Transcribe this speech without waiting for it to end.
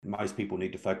most people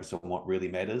need to focus on what really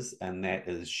matters, and that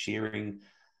is sharing,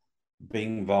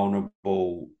 being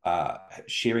vulnerable,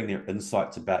 sharing their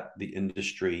insights about the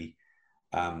industry,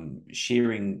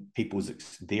 sharing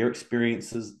their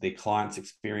experiences, their clients'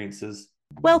 experiences.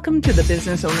 Welcome to the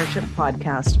Business Ownership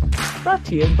Podcast, brought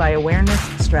to you by Awareness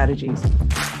Strategies,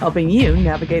 helping you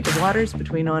navigate the waters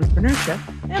between entrepreneurship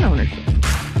and ownership.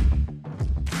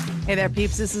 Hey there,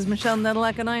 peeps. This is Michelle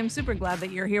Nedelec, and I am super glad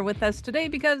that you're here with us today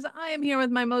because I am here with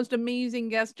my most amazing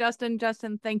guest, Justin.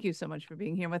 Justin, thank you so much for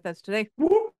being here with us today.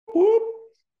 Whoop, whoop.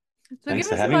 So Thanks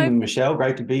for having me, Michelle.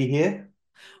 Great to be here.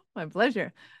 My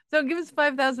pleasure. So give us a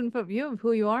 5,000-foot view of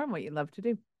who you are and what you love to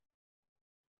do.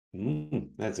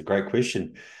 That's a great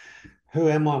question. Who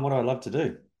am I and what do I love to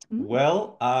do?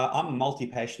 Well, I'm a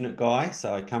multi-passionate guy.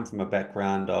 So I come from a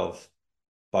background of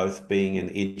both being an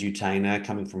edutainer,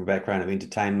 coming from a background of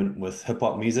entertainment with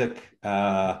hip-hop music.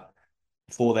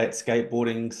 Before that,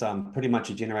 skateboarding. So I'm pretty much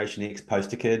a Generation X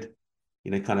poster kid.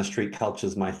 Kind of street culture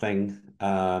is my thing.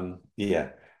 Yeah.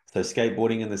 So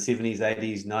skateboarding in the 70s,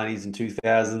 80s, 90s, and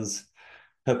 2000s.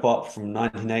 Hip-hop from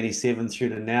 1987 through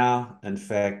to now. In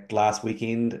fact, last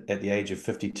weekend at the age of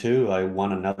 52, I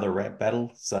won another rap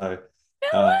battle. So,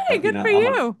 No way, good for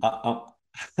you. How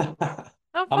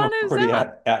I'm fun a is pretty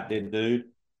that? out there dude.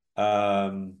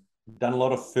 Done a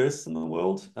lot of firsts in the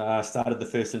world. Started the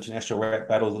first international rap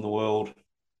battles in the world.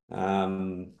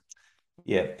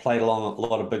 Yeah, played along a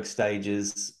lot of big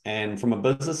stages. And from a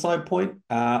business side point,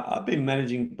 I've been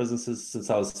managing businesses since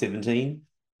I was 17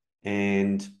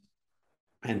 and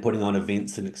putting on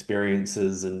events and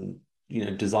experiences and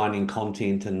designing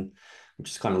content, and which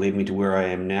has kind of led me to where I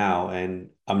am now. And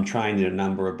I'm trained in a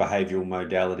number of behavioral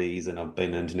modalities, and I've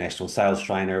been an international sales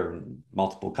trainer in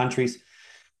multiple countries.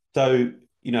 So,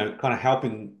 kind of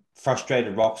helping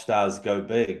frustrated rock stars go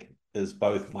big is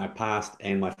both my past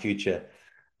and my future.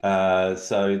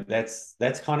 So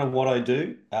that's kind of what I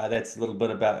do. That's a little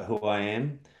bit about who I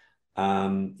am.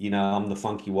 I'm the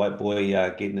funky white boy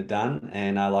getting it done,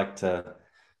 and I like to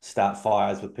start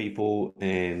fires with people,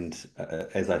 and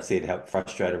as I said, help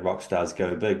frustrated rock stars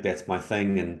go big. That's my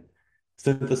thing, and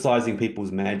synthesizing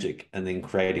people's magic and then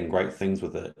creating great things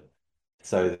with it,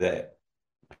 so that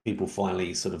people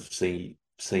finally sort of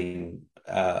seen,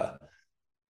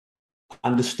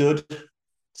 understood,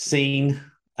 seen.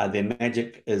 Their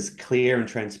magic is clear and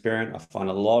transparent. I find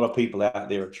a lot of people out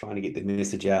there are trying to get their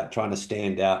message out, trying to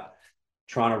stand out,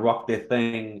 trying to rock their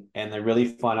thing, and they really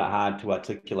find it hard to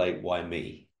articulate why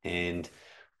me. And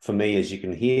for me, as you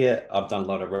can hear, I've done a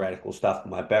lot of radical stuff in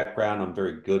my background. I'm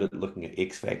very good at looking at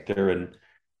X Factor,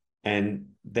 and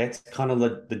that's kind of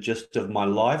the gist of my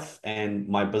life and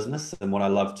my business. And what I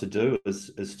love to do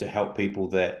is to help people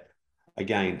that,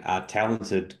 again, are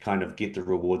talented, kind of get the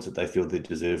rewards that they feel they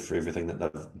deserve for everything that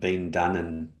they've been done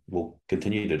and will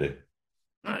continue to do.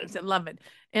 I love it.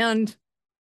 And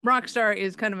rock star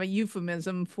is kind of a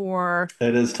euphemism for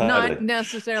It is not totally.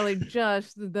 necessarily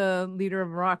just the leader of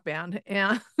a rock band,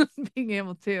 and being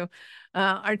able to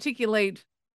articulate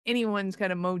anyone's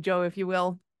kind of mojo, if you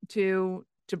will, to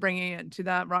bringing it to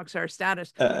that rock star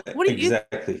status.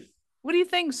 Exactly. What do you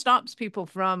think stops people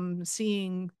from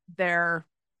seeing their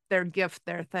gift,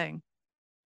 their thing?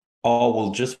 Oh,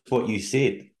 well, just what you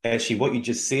said. Actually, what you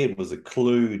just said was a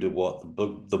clue to what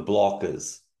the block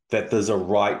is, that there's a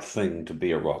right thing to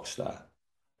be a rock star.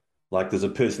 Like there's a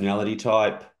personality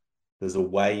type, there's a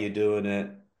way you're doing it.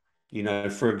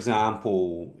 For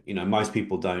example, most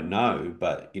people don't know,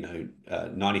 but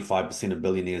 95% of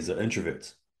billionaires are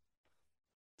introverts.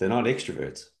 They're not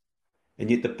extroverts. And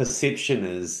yet the perception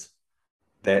is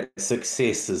that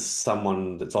success is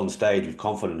someone that's on stage with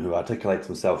confidence who articulates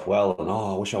himself well, and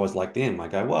I wish I was like them. I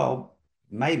go, well,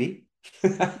 maybe.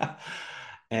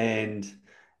 And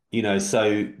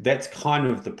so that's kind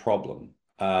of the problem.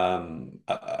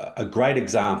 A great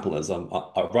example is I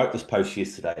wrote this post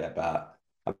yesterday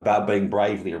about being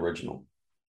bravely original.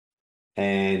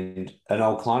 And an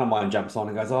old client of mine jumps on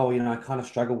and goes, oh, I kind of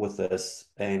struggle with this.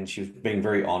 And she was being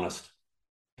very honest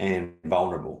and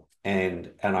vulnerable. And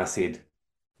I said,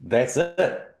 that's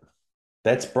it.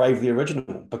 That's bravely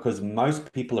original, because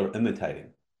most people are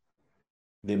imitating.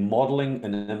 They're modeling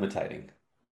and imitating.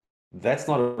 That's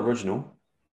not original.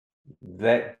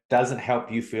 That doesn't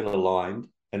help you feel aligned,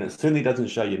 and it certainly doesn't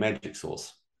show your magic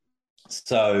source.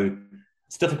 So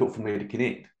it's difficult for me to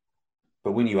connect.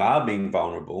 But when you are being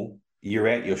vulnerable, you're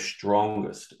at your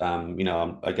strongest.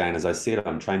 Again, as I said,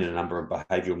 I'm trained in a number of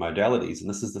behavioral modalities, and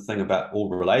this is the thing about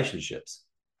all relationships,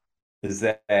 is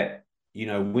that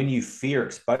when you fear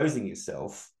exposing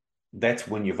yourself, that's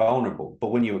when you're vulnerable.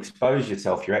 But when you expose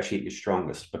yourself, you're actually at your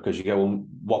strongest, because you go, well,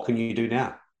 what can you do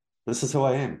now? This is who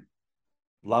I am.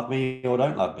 love me or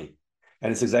don't love me.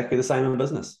 And it's exactly the same in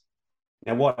business.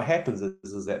 Now, what happens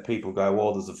is that people go,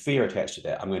 well, there's a fear attached to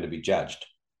that. I'm going to be judged.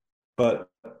 But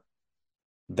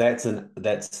that's an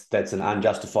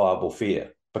unjustifiable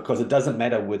fear, because it doesn't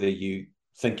matter whether you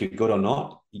think you're good or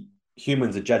not.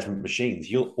 Humans are judgment machines.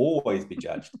 You'll always be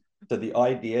judged. So the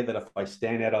idea that if I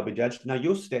stand out, I'll be judged. No,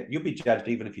 you'll be judged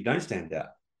even if you don't stand out.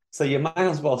 So you may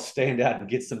as well stand out and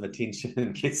get some attention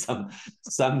and get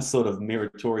some sort of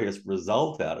meritorious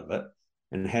result out of it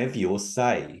and have your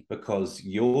say, because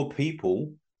your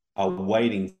people are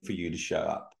waiting for you to show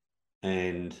up.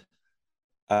 And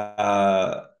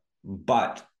uh,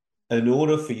 but in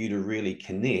order for you to really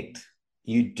connect,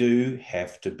 you do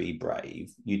have to be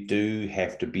brave. You do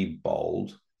have to be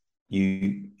bold.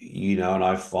 And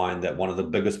I find that one of the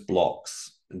biggest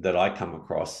blocks that I come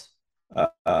across,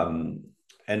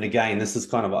 and again, this is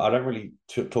kind of, I don't really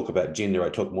talk about gender. I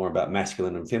talk more about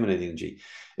masculine and feminine energy.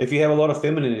 If you have a lot of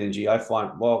feminine energy, I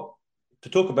find, well, to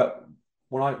talk about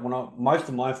when I most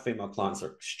of my female clients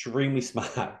are extremely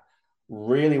smart,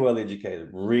 really well educated,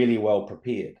 really well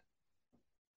prepared,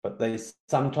 but they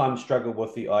sometimes struggle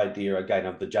with the idea again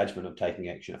of the judgment of taking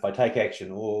action. If I take action,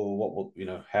 oh, what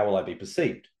will, how will I be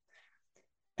perceived?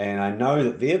 And I know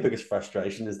that their biggest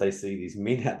frustration is they see these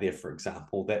men out there, for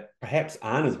example, that perhaps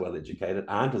aren't as well educated,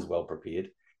 aren't as well prepared,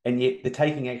 and yet they're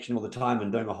taking action all the time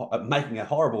and making a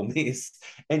horrible mess,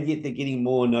 and yet they're getting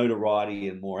more notoriety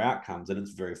and more outcomes, and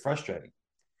it's very frustrating.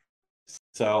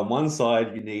 So on one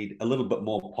side, you need a little bit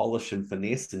more polish and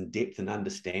finesse and depth and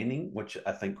understanding, which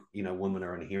I think women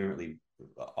are inherently.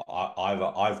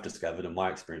 I've discovered in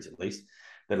my experience, at least,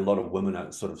 that a lot of women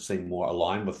are sort of seem more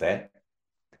aligned with that.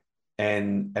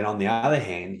 And on the other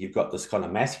hand, you've got this kind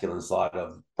of masculine side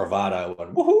of bravado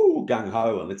and woohoo, gung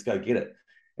ho, and let's go get it.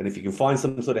 And if you can find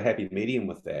some sort of happy medium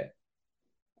with that,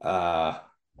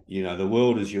 the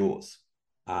world is yours.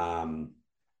 And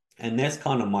that's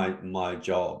kind of my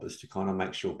job, is to kind of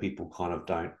make sure people kind of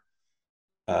don't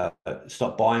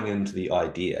stop buying into the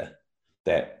idea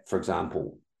that, for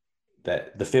example,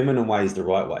 that the feminine way is the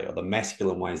right way or the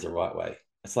masculine way is the right way.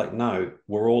 It's like, no,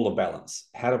 we're all a balance.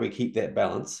 How do we keep that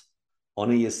balance?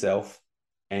 Honor yourself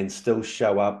and still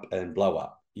show up and blow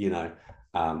up,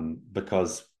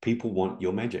 because people want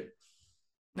your magic.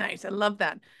 Nice. I love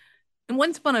that. And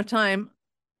once upon a time,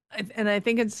 and I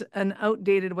think it's an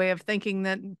outdated way of thinking,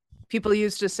 that people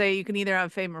used to say you can either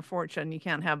have fame or fortune, you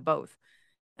can't have both.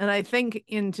 And I think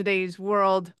in today's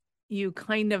world, you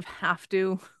kind of have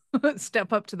to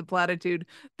step up to the platitude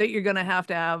that you're going to have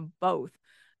both.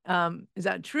 Is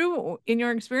that true in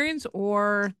your experience,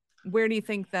 or where do you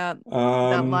think that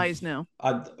Um, lies now?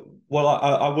 I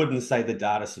I wouldn't say the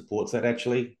data supports that,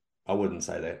 actually. I wouldn't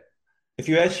say that. If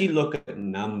you actually look at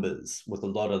numbers with a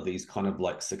lot of these kind of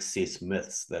like success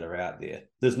myths that are out there,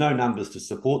 there's no numbers to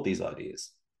support these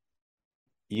ideas.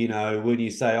 When you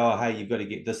say, oh, hey, you've got to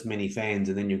get this many fans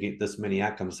and then you'll get this many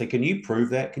outcomes. So can you prove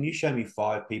that? Can you show me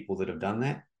 5 people that have done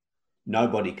that?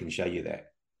 Nobody can show you that.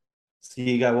 So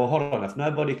you go, well, hold on. If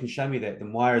nobody can show me that,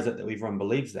 then why is it that everyone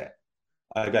believes that?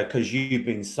 I go, because you've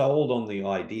been sold on the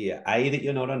idea, A, that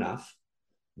you're not enough.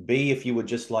 B, if you were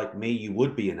just like me, you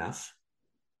would be enough.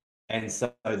 And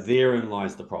so therein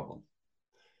lies the problem.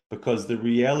 Because the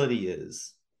reality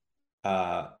is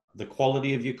the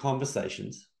quality of your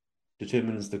conversations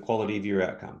determines the quality of your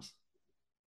outcomes.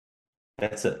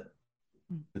 That's it.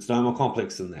 It's no more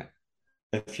complex than that.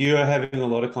 If you're having a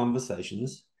lot of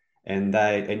conversations and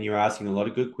you're asking a lot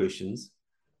of good questions,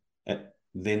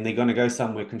 then they're going to go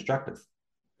somewhere constructive.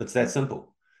 It's that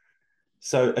simple.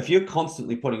 So if you're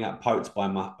constantly putting up quotes by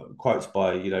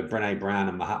Brene Brown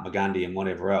and Mahatma Gandhi and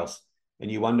whatever else,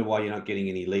 and you wonder why you're not getting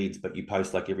any leads, but you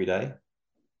post like every day,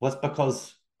 well, it's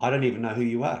because I don't even know who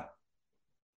you are.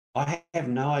 I have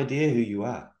no idea who you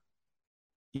are.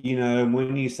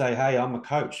 When you say, hey, I'm a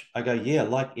coach, I go, yeah,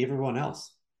 like everyone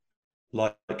else.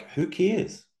 Like, who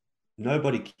cares?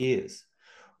 Nobody cares.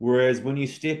 Whereas when you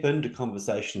step into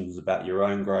conversations about your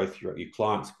own growth, your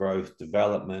client's growth,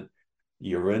 development,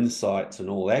 your insights, and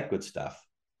all that good stuff,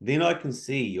 then I can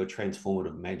see your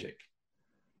transformative magic.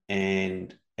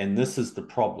 And this is the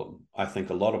problem. I think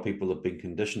a lot of people have been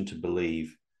conditioned to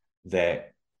believe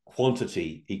that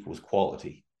quantity equals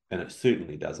quality, and it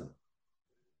certainly doesn't.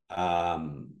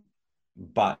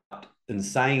 But in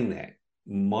saying that,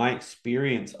 my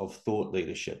experience of thought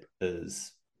leadership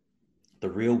is the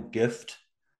real gift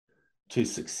to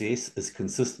success is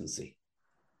consistency.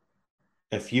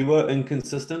 If you are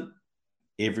inconsistent,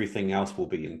 everything else will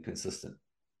be inconsistent.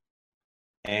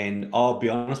 And I'll be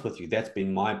honest with you, that's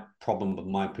been my problem with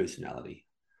my personality.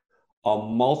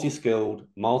 I'm multi-skilled,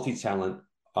 multi-talent.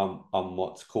 I'm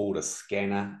what's called a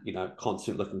scanner,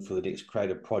 constantly looking for the next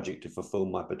creative project to fulfill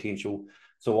my potential.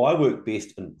 So I work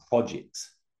best in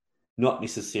projects, not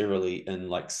necessarily in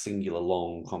like singular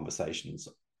long conversations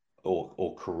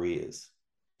or careers.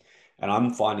 And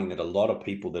I'm finding that a lot of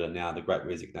people that are now the Great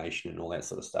Resignation and all that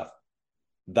sort of stuff,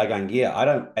 they're going, yeah, I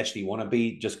don't actually want to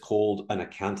be just called an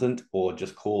accountant or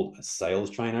just called a sales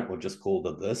trainer or just called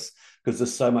a this, because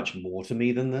there's so much more to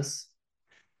me than this.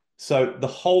 So the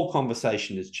whole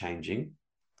conversation is changing.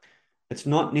 It's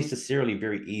not necessarily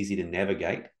very easy to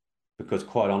navigate because,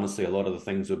 quite honestly, a lot of the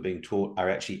things we're being taught are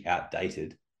actually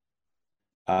outdated.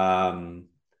 Um,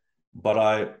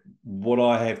 but what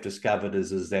I have discovered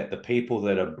is that the people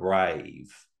that are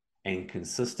brave and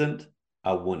consistent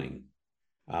are winning.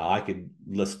 I could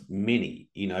list many,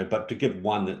 but to give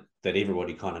one that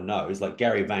everybody kind of knows, like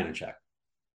Gary Vaynerchuk,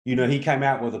 he came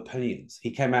out with opinions.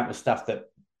 He came out with stuff that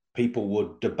people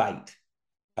would debate.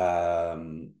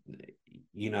 Um,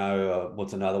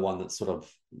 what's another one that's sort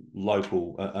of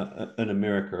local in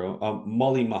America?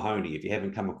 Molly Mahoney. If you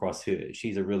haven't come across her,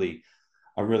 she's a really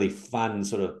fun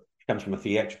sort of. She comes from a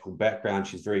theatrical background.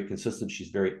 She's very consistent. She's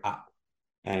very up,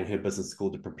 and her business is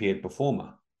called The Prepared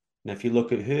Performer. Now, if you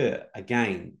look at her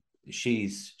again,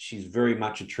 she's very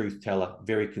much a truth teller,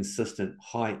 very consistent,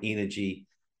 high energy,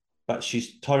 but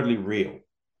she's totally real.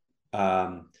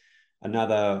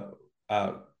 Another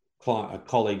a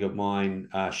colleague of mine,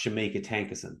 Shamika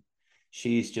Tankerson,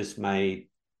 she's just made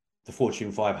the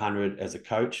Fortune 500 as a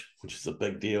coach, which is a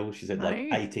big deal. She's had like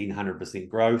Nice. 1,800%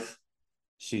 growth.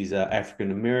 She's an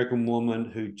African American woman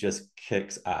who just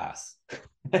kicks ass.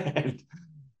 and,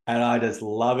 and I just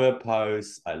love her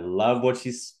posts. I love what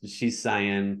she's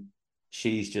saying.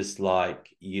 She's just like,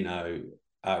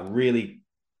 really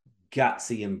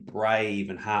gutsy and brave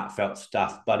and heartfelt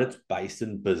stuff, but it's based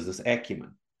in business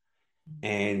acumen.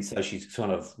 And so she's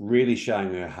kind of really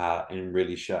showing her heart and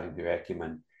really showing her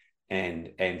acumen,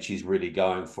 and she's really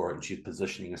going for it, and she's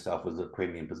positioning herself as a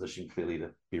premium position, clearly,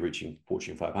 to be reaching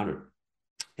Fortune 500.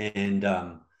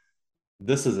 And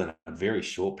this is in a very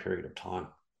short period of time.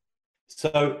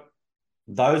 So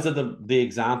those are the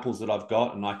examples that I've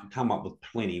got, and I can come up with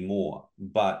plenty more.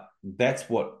 But that's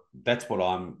what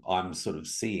I'm sort of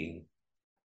seeing,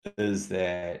 is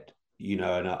that, and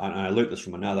I learned this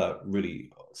from another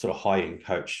really sort of high end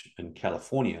coach in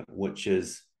California, which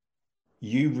is,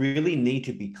 you really need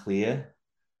to be clear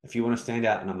if you want to stand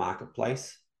out in a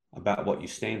marketplace about what you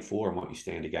stand for and what you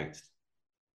stand against.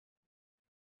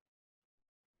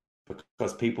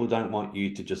 Because people don't want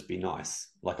you to just be nice.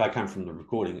 Like, I come from the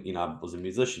recording, I was a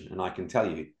musician, and I can tell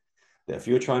you that if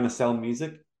you're trying to sell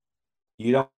music,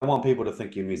 you don't want people to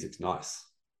think your music's nice,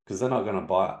 because they're not going to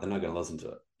buy it. They're not going to listen to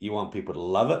it. You want people to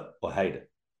love it or hate it.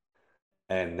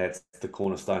 And that's the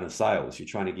cornerstone of sales. You're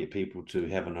trying to get people to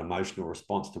have an emotional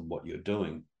response to what you're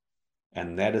doing.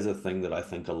 And that is a thing that I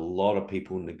think a lot of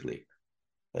people neglect.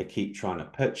 They keep trying to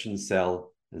pitch and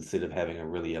sell instead of having a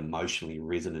really emotionally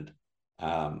resonant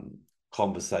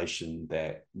conversation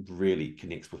that really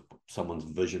connects with someone's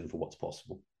vision for what's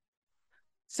possible.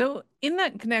 So, in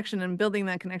that connection and building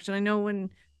that connection, I know when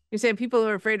you say people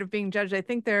are afraid of being judged, I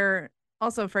think they're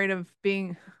also afraid of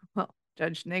being, well,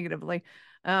 judged negatively.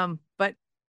 But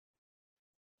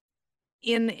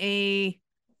in a,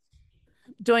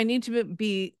 do I need to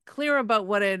be clear about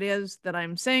what it is that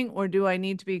I'm saying, or do I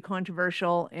need to be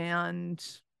controversial and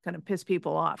kind of piss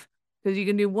people off? Because you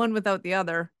can do one without the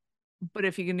other, but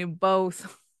if you can do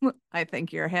both, I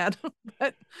think you're ahead.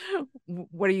 But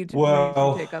what is your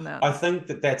Well, take on that? I think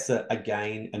that that's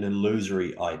again an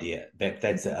illusory idea.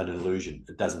 That's an illusion.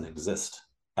 It doesn't exist.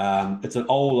 It's an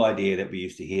old idea that we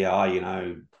used to hear.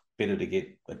 Oh, better to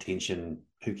get attention.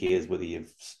 Who cares whether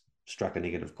you've struck a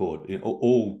negative chord?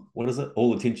 All what is it?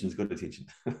 All attention is good attention.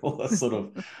 All that sort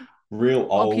of real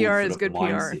All old PR sort is of good PR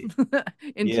mindset. Yeah,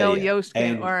 until yeah. Yoast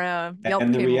came And or Yelp the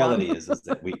came along. reality is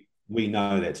that we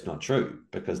know that's not true,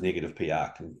 because negative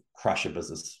PR can crush a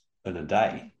business in a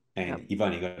day. Yep. And you've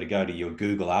only got to go to your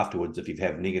Google afterwards if you've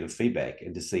had negative feedback,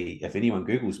 and to see if anyone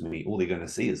Googles me, all they're going to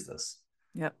see is this.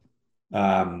 Yep.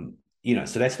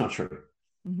 So that's not true.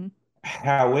 Hmm.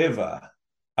 However,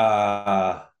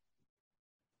 uh,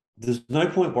 there's no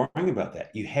point worrying about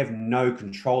that. You have no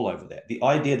control over that. The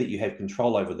idea that you have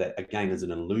control over that, again, is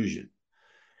an illusion.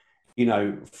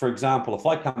 For example, if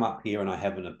I come up here and I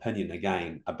have an opinion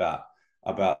again about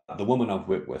the women I've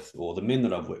worked with or the men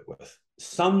that I've worked with,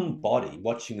 somebody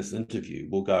watching this interview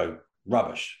will go,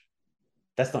 rubbish.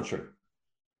 That's not true.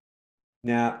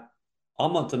 Now,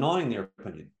 I'm not denying their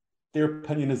opinion. Their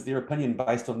opinion is their opinion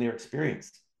based on their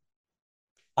experience.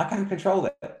 I can't control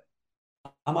that.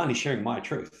 I'm only sharing my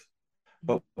truth.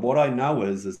 But what I know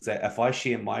is that if I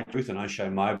share my truth and I show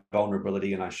my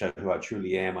vulnerability and I show who I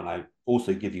truly am, and I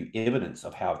also give you evidence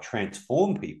of how I've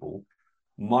transformed people,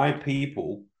 my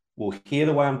people will hear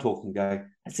the way I'm talking and go,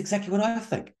 that's exactly what I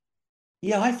think.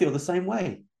 Yeah, I feel the same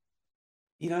way.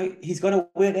 He's got a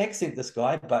weird accent, this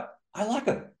guy, but I like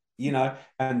him.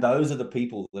 And those are the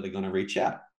people that are going to reach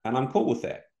out. And I'm cool with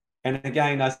that. And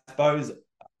again, I suppose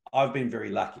I've been very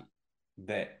lucky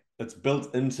that it's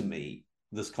built into me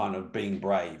this kind of being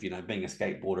brave, being a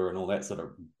skateboarder and all that sort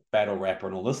of battle rapper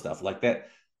and all this stuff like that.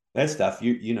 That stuff,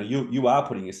 you are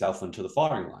putting yourself into the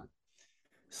firing line.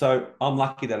 So I'm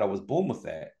lucky that I was born with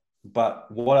that.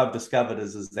 But what I've discovered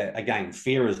is that again,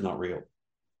 fear is not real.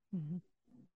 Mm-hmm.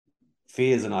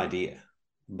 Fear is an idea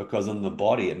because in the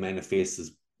body it manifests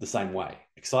as the same way.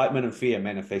 Excitement and fear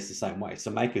manifest the same way.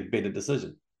 So make a better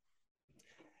decision.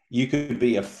 You could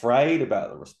be afraid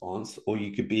about the response or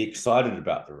you could be excited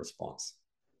about the response.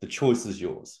 The choice is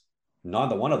yours.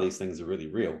 Neither one of these things are really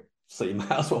real. So you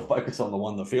might as well focus on the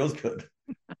one that feels good.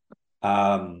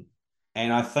 And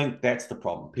I think that's the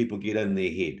problem. People get in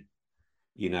their head.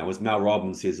 As Mel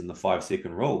Robbins says in the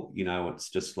 5-second rule, it's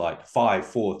just like 5,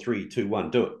 4, 3, 2, 1,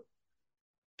 do it.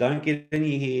 Don't get in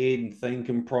your head and think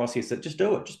and process it. Just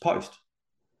do it. Just post.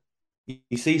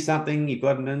 You see something, you've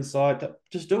got an insight,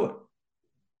 just do it.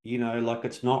 Like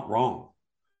it's not wrong.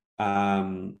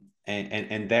 And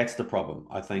that's the problem.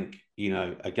 I think,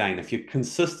 again, if you're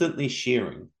consistently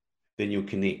sharing, then you'll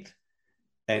connect.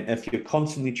 And if you're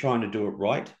constantly trying to do it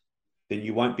right, then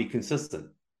you won't be consistent.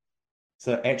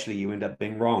 So actually you end up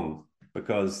being wrong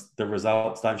because the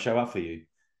results don't show up for you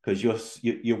because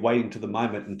you're waiting to the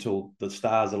moment until the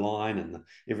stars align and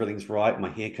everything's right, my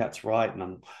haircut's right,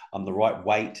 and I'm the right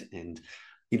weight, and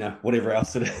whatever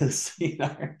else it is,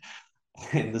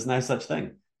 and there's no such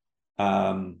thing.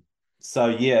 So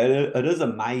yeah, it is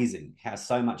amazing how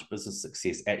so much business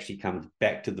success actually comes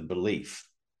back to the belief,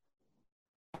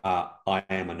 I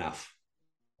am enough.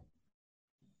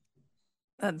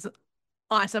 That's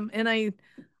awesome. And I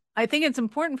think it's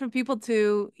important for people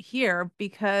to hear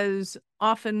because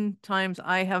oftentimes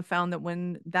I have found that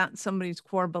when that's somebody's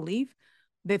core belief,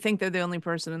 they think they're the only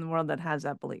person in the world that has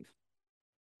that belief.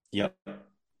 Yep,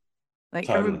 Like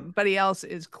totally. everybody else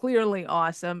is clearly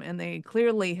awesome and they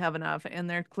clearly have enough and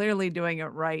they're clearly doing it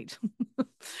right.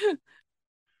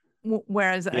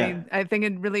 Whereas Yeah. I think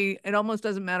it almost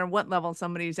doesn't matter what level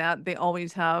somebody's at, they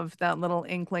always have that little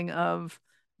inkling of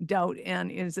doubt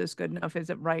and is this good enough? Is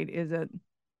it right? Is it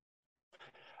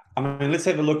I mean, let's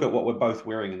have a look at what we're both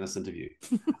wearing in this interview.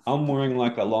 I'm wearing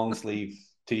like a long sleeve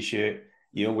t-shirt.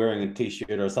 You're wearing a t-shirt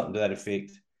or something to that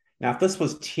effect. Now, if this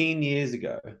was 10 years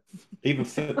ago, even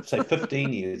say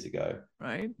 15 years ago,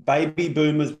 right? baby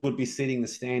boomers would be setting the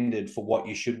standard for what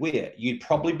you should wear. You'd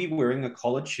probably be wearing a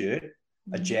collared shirt,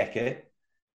 a Mhm. jacket,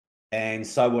 and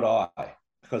so would I,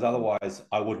 because otherwise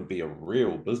I wouldn't be a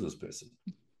real business person,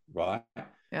 right?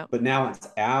 Yeah. But now it's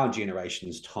our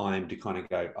generation's time to kind of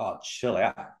go, oh, chill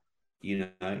out.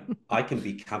 I can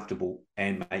be comfortable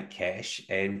and make cash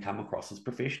and come across as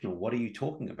professional. What are you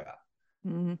talking about?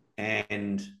 Mhm.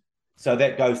 And so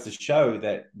that goes to show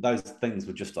that those things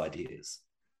were just ideas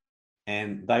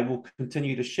and they will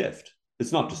continue to shift.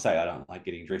 It's not to say I don't like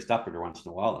getting dressed up every once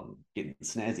in a while and getting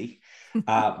snazzy,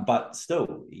 but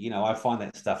still, I find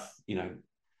that stuff,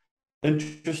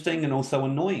 interesting and also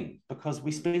annoying because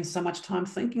we spend so much time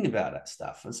thinking about that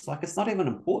stuff. It's like it's not even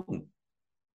important.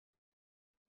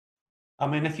 I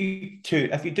mean, if you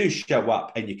do show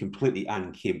up and you're completely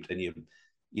unkempt and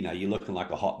you're looking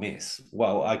like a hot mess,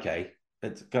 well, okay,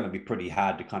 it's going to be pretty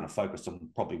hard to kind of focus on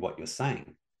probably what you're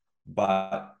saying.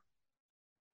 But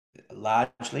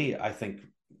largely, I think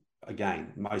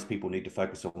again, most people need to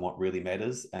focus on what really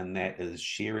matters, and that is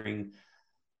sharing,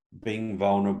 being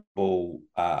vulnerable,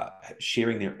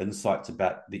 sharing their insights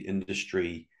about the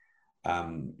industry,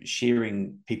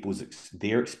 sharing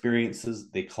their experiences,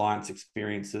 their clients'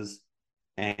 experiences,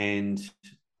 and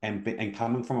and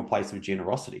coming from a place of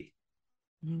generosity.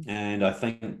 Mhm. And I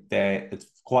think that it's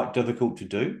quite difficult to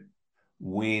do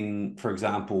when, for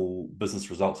example,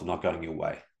 business results are not going your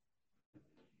way.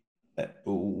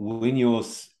 When you're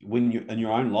in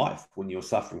your own life, when you're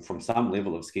suffering from some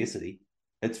level of scarcity,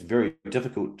 it's very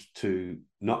difficult to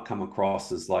not come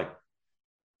across as like,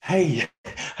 hey,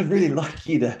 I'd really like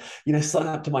you to, sign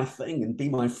up to my thing and be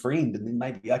my friend, and then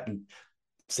maybe I can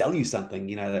sell you something.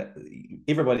 That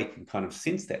everybody can kind of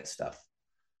sense that stuff.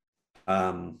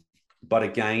 But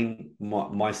again,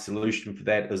 my solution for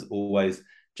that is always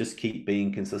just keep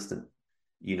being consistent.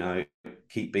 You know,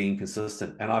 keep being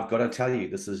consistent. And I've got to tell you,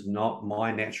 this is not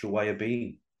my natural way of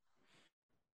being.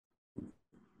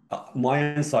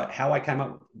 My insight, how I came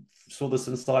up saw this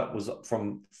insight was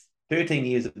from 13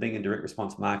 years of being in direct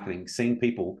response marketing, seeing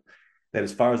people that,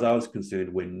 as far as I was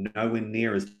concerned, were nowhere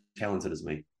near as talented as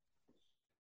me.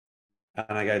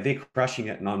 And I go, they're crushing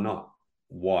it and I'm not.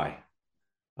 Why?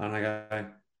 And I go,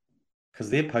 because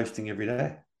they're posting every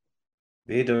day.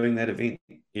 They're doing that event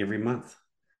every month.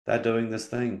 They're doing this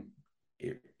thing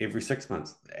every 6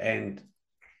 months and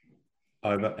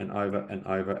over and over and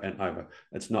over and over.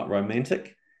 It's not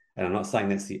romantic. And I'm not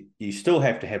saying you still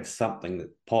have to have something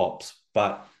that pops,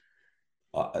 but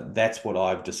that's what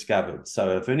I've discovered.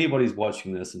 So if anybody's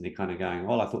watching this and they're kind of going,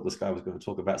 well, I thought this guy was going to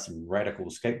talk about some radical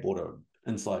skateboarder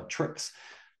inside tricks.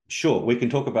 Sure, we can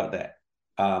talk about that.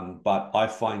 But I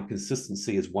find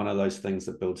consistency is one of those things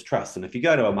that builds trust. And if you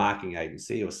go to a marketing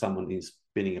agency or someone who's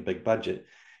spending a big budget,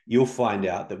 you'll find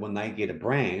out that when they get a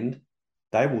brand,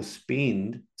 they will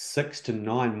spend 6 to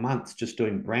 9 months just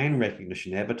doing brand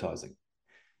recognition advertising.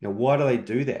 Now, why do they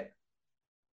do that?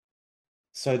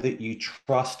 So that you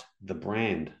trust the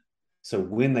brand. So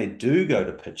when they do go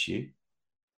to pitch you,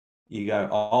 you go,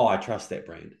 oh, I trust that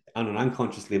brand. On an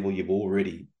unconscious level, you've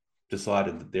already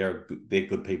decided that they're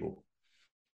good people.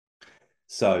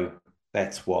 So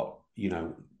that's what,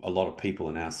 a lot of people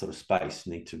in our sort of space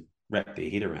need to wrap their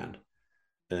head around.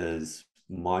 Is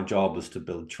my job is to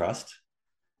build trust,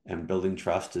 and building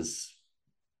trust is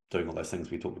doing all those things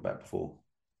we talked about before.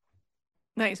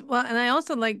 Nice. Well, and I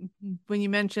also like when you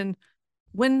mentioned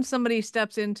when somebody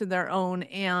steps into their own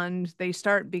and they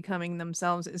start becoming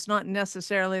themselves, it's not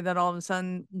necessarily that all of a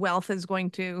sudden wealth is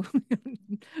going to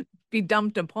be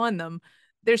dumped upon them.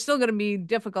 There's still going to be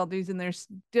difficulties, and there's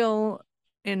still,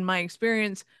 in my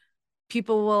experience,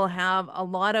 people will have a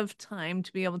lot of time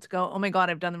to be able to go, oh my God,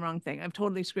 I've done the wrong thing. I've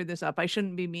totally screwed this up. I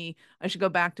shouldn't be me. I should go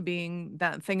back to being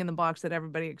that thing in the box that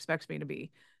everybody expects me to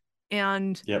be.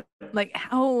 And Yep. like,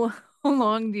 how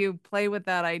long do you play with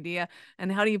that idea,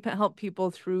 and how do you help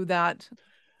people through that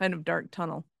kind of dark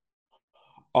tunnel?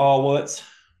 Oh, well,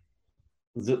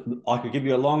 I could give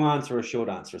you a long answer or a short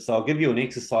answer. So I'll give you an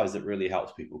exercise that really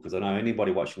helps people, because I know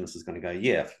anybody watching this is going to go,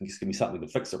 yeah, if you can just give me something to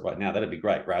fix it right now, that'd be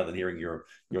great, rather than hearing your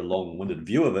long-winded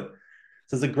view of it.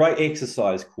 So there's a great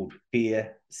exercise called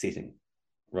fear setting,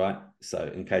 right? So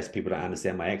in case people don't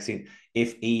understand my accent,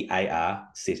 FEAR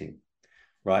setting,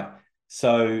 right?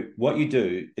 So what you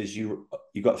do is you've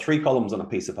got 3 columns on a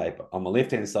piece of paper. On the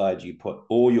left-hand side, you put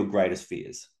all your greatest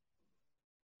fears.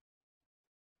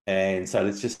 And so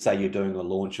let's just say you're doing a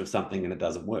launch of something and it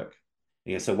doesn't work.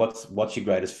 Yeah. So what's your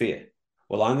greatest fear?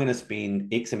 Well, I'm going to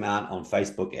spend X amount on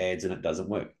Facebook ads and it doesn't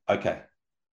work. Okay.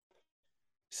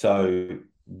 So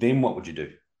then what would you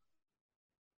do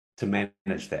to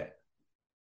manage that?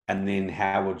 And then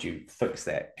how would you fix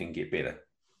that and get better?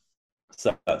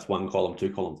 So that's 1 column,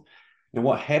 2 columns. And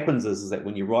what happens is that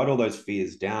when you write all those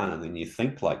fears down and then you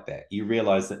think like that, you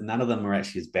realize that none of them are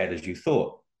actually as bad as you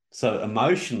thought. So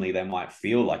emotionally, they might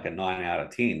feel like a 9 out of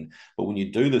 10. But when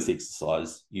you do this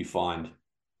exercise, you find,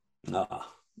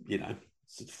 it's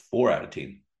 4 out of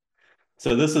 10.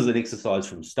 So this is an exercise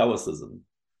from Stoicism.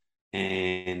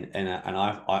 And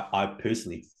I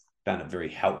personally found it very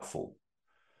helpful.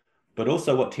 But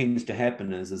also what tends to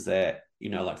happen is that,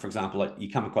 like, for example, like you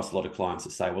come across a lot of clients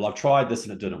that say, well, I've tried this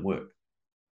and it didn't work,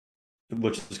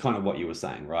 which is kind of what you were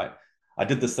saying, right? I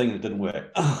did this thing and it didn't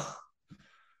work.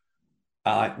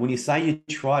 When you say you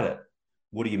tried it,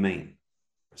 what do you mean?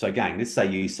 So again, let's say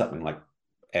you use something like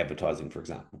advertising, for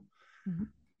example,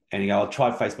 and you go, I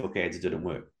tried Facebook ads, it didn't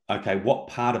work. Okay, what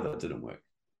part of it didn't work?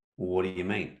 Well, what do you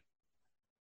mean?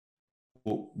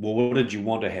 Well, what did you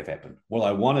want to have happen? Well,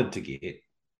 I wanted to get,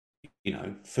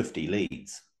 50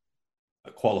 leads,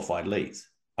 qualified leads.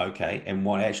 Okay, and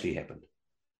what actually happened?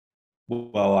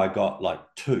 Well, I got like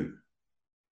 2.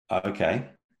 Okay,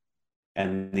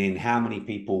 and then how many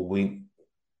people went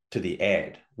to the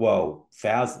ad? Well,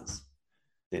 thousands.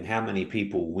 Then how many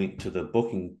people went to the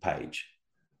booking page?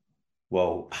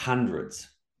 Well, hundreds.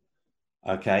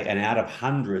 Okay, and out of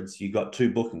hundreds, you got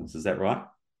 2 bookings. Is that right?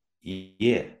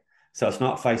 Yeah. So it's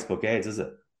not Facebook ads, is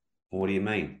it? What do you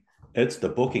mean? It's the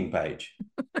booking page.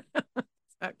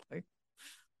 Exactly.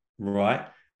 Right.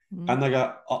 And they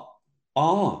go,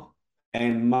 oh.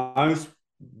 And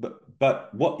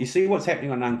but what you see, what's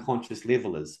happening on an unconscious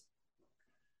level is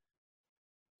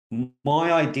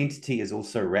my identity is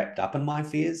also wrapped up in my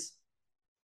fears,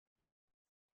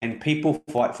 and people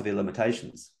fight for their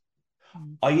limitations.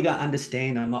 Oh, you don't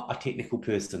understand, I'm not a technical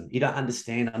person. You don't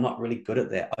understand, I'm not really good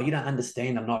at that. Oh, you don't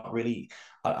understand, I don't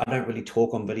really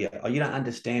talk on video. Oh, you don't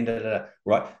understand,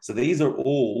 right? So these are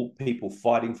all people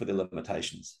fighting for their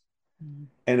limitations.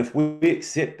 And if we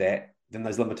accept that, then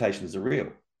those limitations are real.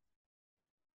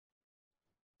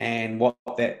 And what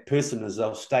that person is,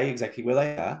 they'll stay exactly where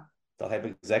they are. They'll have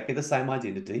exactly the same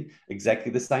identity,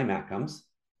 exactly the same outcomes,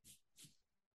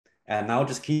 and they'll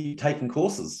just keep taking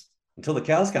courses until the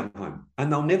cows come home,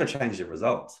 and they'll never change their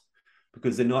results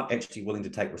because they're not actually willing to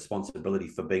take responsibility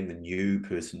for being the new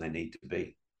person they need to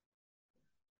be.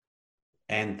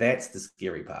 And that's the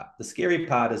scary part. The scary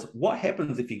part is what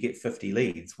happens if you get 50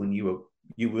 leads when you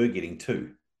were getting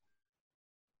two.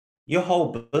 Your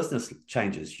whole business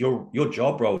changes, your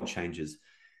job role changes,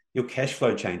 your cash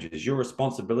flow changes, your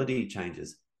responsibility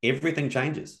changes, everything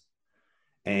changes.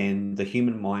 And the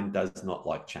human mind does not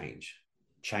like change.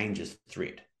 Change is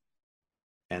threat.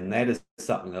 And that is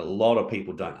something that a lot of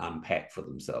people don't unpack for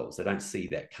themselves. They don't see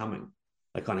that coming.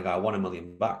 They kind of go, I want $1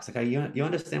 million. Okay, you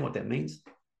understand what that means?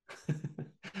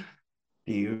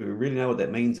 Do you really know what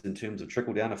that means in terms of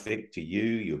trickle down effect to you,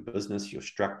 your business, your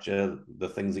structure, the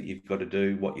things that you've got to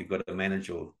do, what you've got to manage,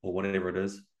 or whatever it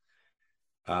is?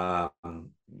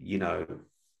 You know,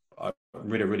 I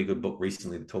read a really good book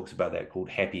recently that talks about that called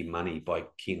Happy Money by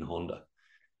Ken Honda.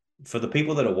 For the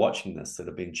people that are watching this that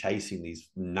have been chasing these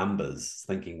numbers,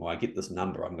 thinking, well, I get this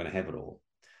number, I'm going to have it all.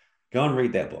 Go and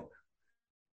read that book.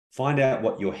 Find out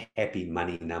what your happy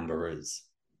money number is,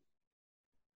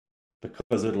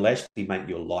 because it'll actually make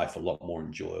your life a lot more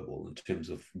enjoyable in terms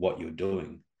of what you're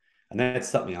doing. And that's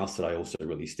something else that I also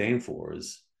really stand for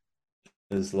is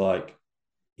like,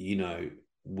 you know,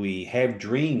 we have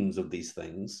dreams of these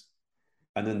things,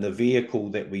 and then the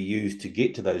vehicle that we use to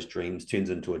get to those dreams turns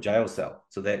into a jail cell.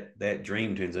 So that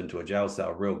dream turns into a jail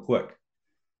cell real quick.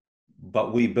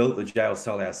 But we built the jail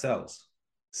cell ourselves.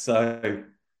 So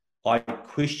I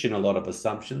question a lot of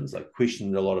assumptions. I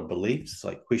question a lot of beliefs.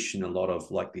 I question a lot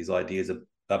of like these ideas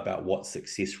about what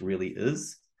success really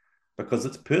is, because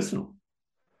it's personal.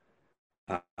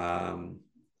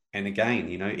 And again,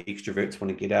 you know, extroverts want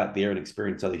to get out there and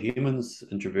experience other humans.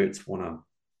 Introverts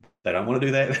they don't want to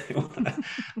do that.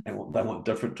 They want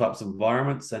different types of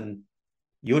environments. And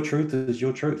your truth is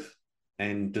your truth.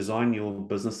 And design your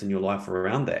business and your life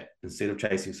around that instead of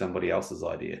chasing somebody else's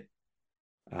idea.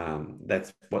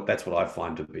 That's what I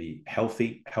find to be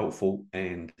healthy, helpful,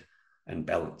 and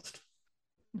balanced.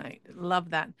 I love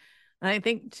that. And I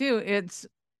think too, it's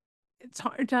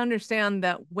hard to understand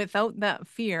that without that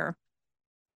fear,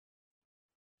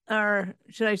 or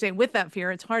should I say with that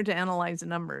fear, it's hard to analyze the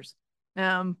numbers.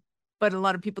 But a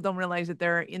lot of people don't realize that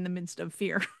they're in the midst of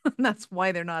fear. That's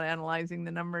why they're not analyzing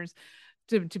the numbers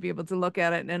to be able to look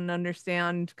at it and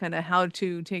understand kind of how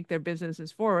to take their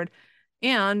businesses forward.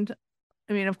 And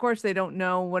I mean, of course, they don't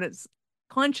know what it's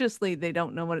consciously, they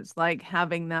don't know what it's like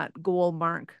having that goal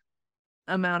mark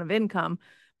amount of income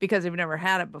because they've never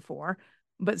had it before.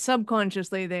 But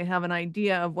subconsciously, they have an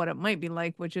idea of what it might be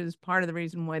like, which is part of the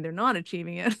reason why they're not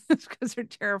achieving it. It's because they're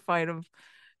terrified of,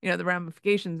 the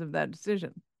ramifications of that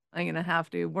decision. I'm going to have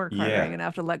to work harder. I'm Yeah. going to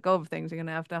have to let go of things. I'm going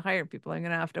to have to hire people. I'm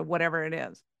going to have to whatever it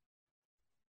is.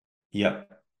 Yep.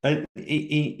 And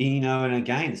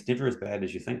again, it's never as bad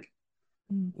as you think.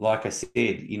 Mm. Like I said,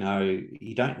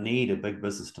 you don't need a big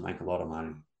business to make a lot of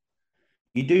money.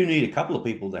 You do need a couple of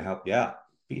people to help you out,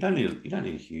 but you don't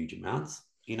need huge amounts.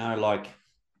 Like,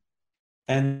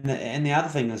 and the other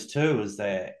thing is too is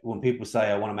that when people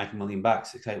say I want to make $1 million,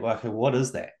 they say, well, okay, what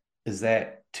is that? Is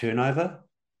that turnover,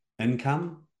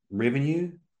 income,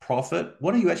 revenue, profit?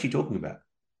 What are you actually talking about?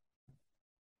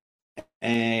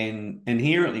 And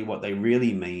inherently, what they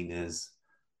really mean is,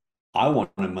 I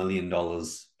want $1 million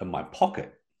in my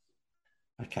pocket.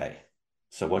 Okay,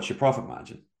 so what's your profit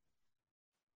margin?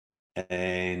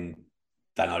 And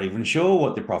they're not even sure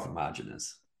what their profit margin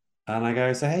is. And I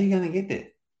go, so how are you going to get there?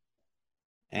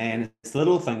 And it's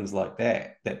little things like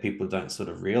that that people don't sort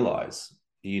of realize,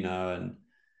 and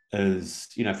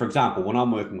for example, when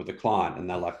I'm working with a client and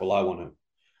they're like, well, I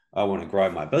want to grow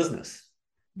my business,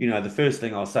 the first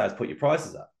thing I'll say is put your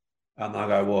prices up. And I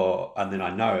go, well, and then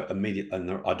I know immediately,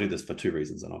 and I do this for two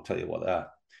reasons, and I'll tell you what they are.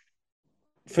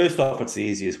 First off, it's the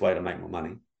easiest way to make more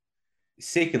money.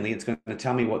 Secondly, it's going to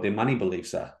tell me what their money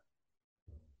beliefs are.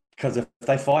 Because if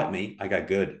they fight me, I go,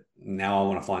 good. Now I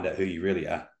want to find out who you really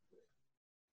are.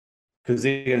 Because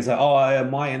they're going to say, oh,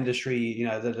 my industry,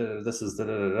 this is da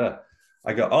da da da.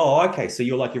 I go, oh, okay, so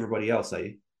you're like everybody else, are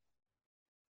you?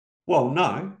 Well,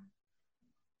 no,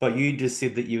 but you just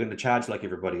said that you're going to charge like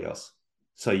everybody else.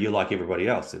 So you're like everybody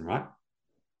else then, right?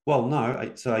 Well,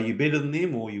 no. So are you better than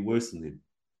them or are you worse than them?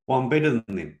 Well, I'm better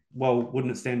than them. Well,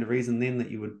 wouldn't it stand to reason then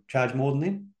that you would charge more than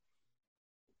them?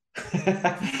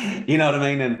 You know what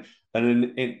I mean? And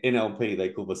in NLP, they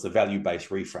call this a value-based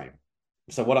reframe.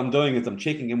 So what I'm doing is I'm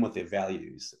checking in with their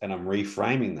values and I'm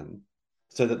reframing them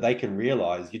so that they can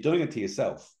realize you're doing it to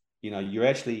yourself.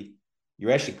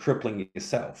 you're actually crippling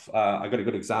yourself. I got a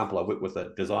good example. I worked with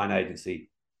a design agency,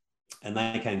 and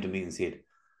they came to me and said,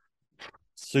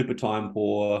 super time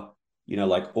poor,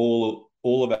 like all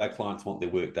of our clients want their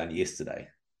work done yesterday.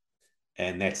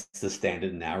 And that's the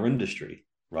standard in our industry,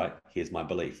 right? Here's my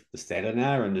belief. The standard in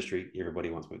our industry, everybody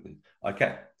wants work done.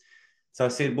 Okay. So I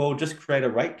said, well, just create a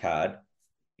rate card,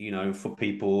 for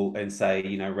people and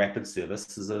say, rapid service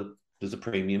there's a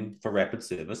premium for rapid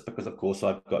service, because of course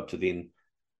I've got to then,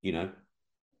 you know,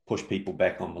 push people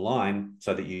back on the line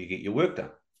so that you get your work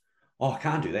done. Oh, I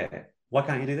can't do that. Why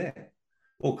can't you do that?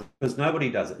 Well, because nobody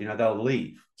does it. They'll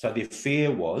leave. So their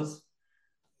fear was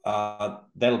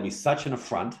that'll be such an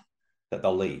affront that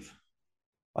they'll leave.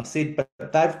 I said,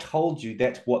 but they've told you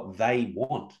that's what they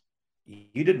want.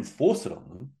 You didn't force it on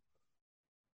them.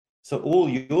 So all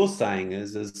you're saying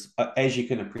is as you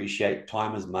can appreciate,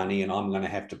 time is money, and I'm going to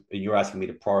have to, and you're asking me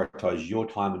to prioritize your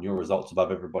time and your results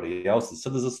above everybody else's. So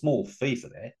there's a small fee for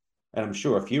that. And I'm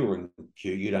sure if you were in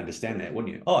queue, you'd understand that,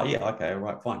 wouldn't you? Oh, yeah, okay, all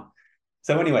right, fine.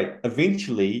 So anyway,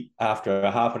 eventually, after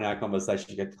a half an hour conversation,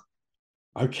 she goes,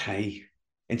 okay.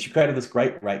 And she created this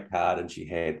great rate card, and she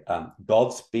had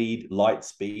Godspeed, light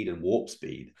speed, and warp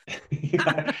speed.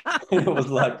 And it was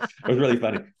really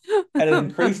funny. And it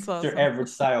increased awesome. her average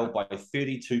sale by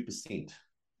 32%.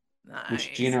 Nice.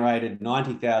 Which generated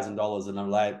 $90,000 and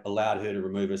allowed her to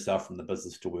remove herself from the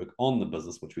business to work on the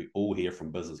business, which we all hear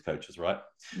from business coaches, right?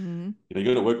 Mm-hmm. You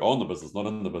got to work on the business, not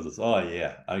in the business. Oh,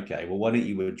 yeah. Okay. Well, why don't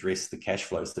you address the cash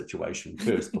flow situation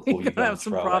first before you go have and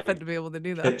some throw profit to be able to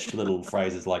do that. pitch little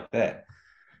phrases like that.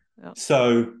 Yep.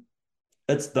 So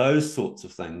it's those sorts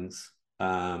of things.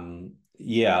 I'm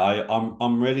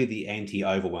really the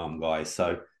anti-overwhelm guy.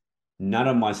 So none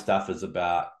of my stuff is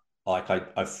about,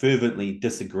 I fervently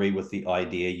disagree with the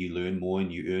idea you learn more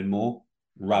and you earn more.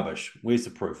 Rubbish. Where's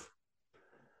the proof?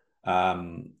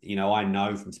 I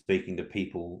know from speaking to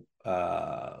people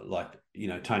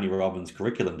Tony Robbins,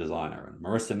 curriculum designer, and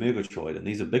Marissa Murgatroyd, and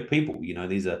these are big people.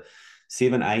 These are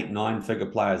 7, 8,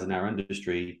 9-figure players in our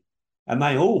industry, and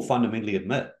they all fundamentally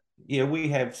admit, we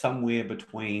have somewhere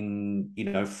between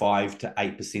 5 to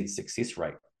 8% success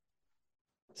rate.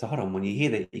 So hold on, when you hear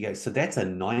that, you go, so that's a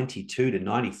 92 to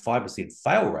 95%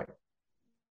 fail rate.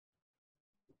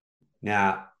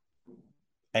 Now,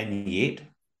 and yet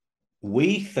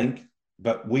we think,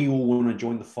 but we all want to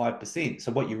join the 5%.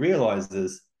 So what you realize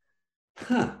is,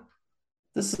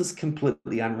 this is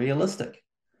completely unrealistic.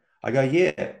 I go,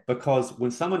 yeah, because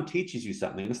when someone teaches you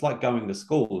something, it's like going to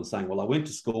school and saying, well, I went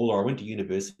to school or I went to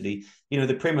university.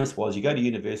 The premise was you go to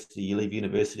university, you leave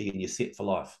university, and you're set for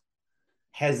life.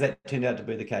 Has that turned out to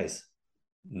be the case?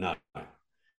 No.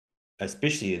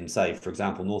 Especially in, say, for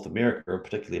example, North America, or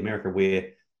particularly America,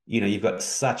 where, you've got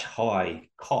such high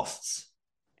costs,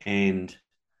 and,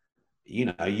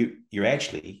 you're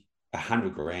actually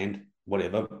 100 grand,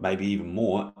 whatever, maybe even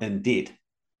more in debt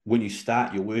when you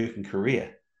start your working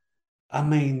career. I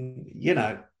mean,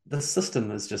 the system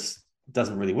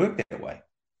doesn't really work that way.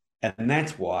 And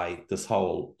that's why this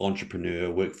whole entrepreneur,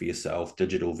 work for yourself,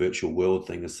 digital virtual world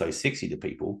thing is so sexy to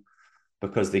people,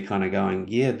 because they're kind of going,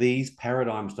 yeah, these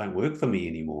paradigms don't work for me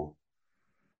anymore.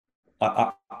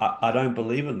 I don't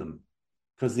believe in them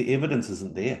because the evidence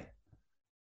isn't there.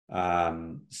 But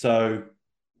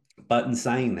in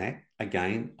saying that,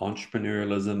 again,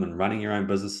 entrepreneurialism and running your own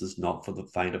business is not for the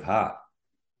faint of heart.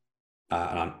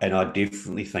 And I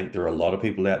definitely think there are a lot of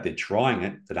people out there trying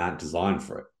it that aren't designed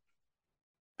for it.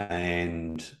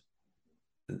 And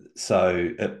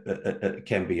so it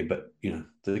can be a bit,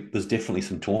 there's definitely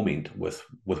some torment with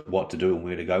what to do and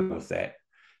where to go with that.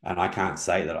 And I can't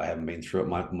say that I haven't been through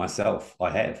it myself. I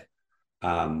have.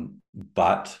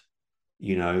 But,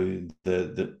 to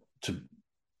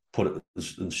put it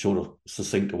in short of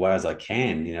succinct a way as I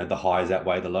can, the highs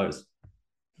outweigh the lows.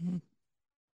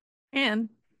 And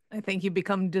I think you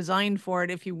become designed for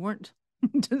it if you weren't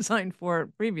designed for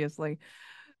it previously.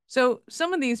 So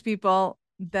some of these people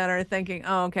that are thinking,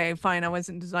 oh, okay, fine, I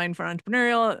wasn't designed for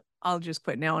entrepreneurial, I'll just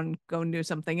quit now and go and do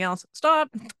something else. Stop.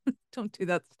 Don't do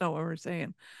that. That's not what we're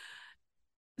saying.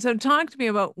 So talk to me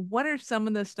about what are some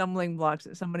of the stumbling blocks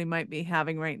that somebody might be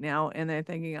having right now, and they're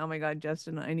thinking, oh my God,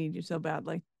 Justin, I need you so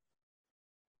badly.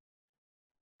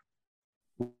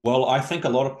 Well, I think a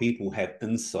lot of people have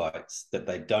insights that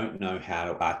they don't know how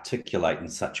to articulate in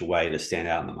such a way to stand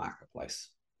out in the marketplace.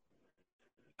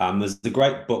 There's a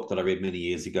great book that I read many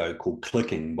years ago called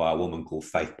Clicking by a woman called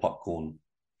Faith Popcorn.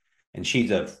 And she's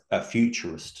a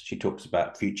futurist. She talks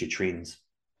about future trends.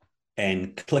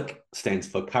 And CLICK stands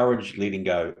for courage, letting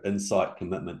go, insight,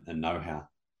 commitment, and know-how.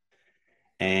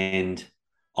 And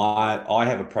I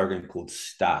have a program called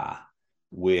STAR,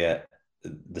 where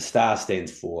the STAR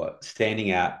stands for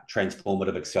Standing Out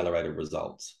Transformative Accelerated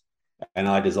Results. And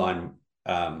I design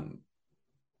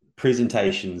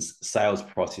presentations, sales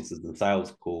processes, and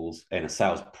sales calls, and a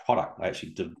sales product. I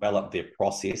actually develop their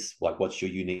process, like what's your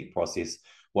unique process,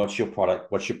 what's your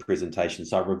product, what's your presentation.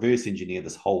 So I reverse engineer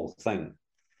this whole thing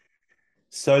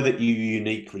so that you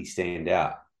uniquely stand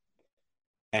out.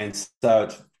 And so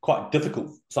it's quite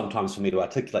difficult sometimes for me to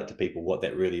articulate to people what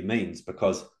that really means,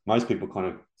 because most people kind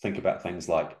of think about things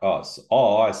like,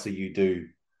 I see you do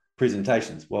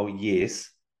presentations. Well, yes,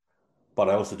 but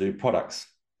I also do products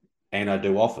and I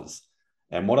do offers.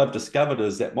 And what I've discovered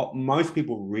is that what most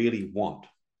people really want,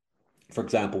 for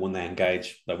example, when they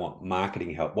engage, they want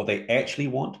marketing help. What they actually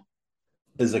want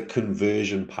is a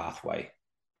conversion pathway.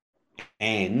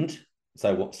 And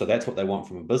so that's what they want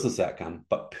from a business outcome.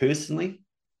 But personally,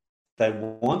 they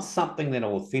want something that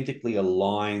authentically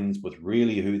aligns with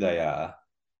really who they are,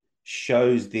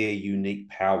 shows their unique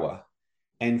power,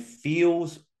 and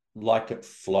feels like it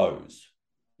flows,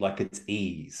 like it's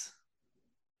ease.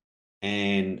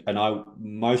 And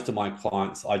most of my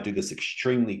clients, I do this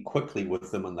extremely quickly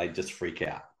with them, and they just freak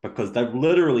out because they've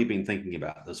literally been thinking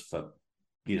about this for,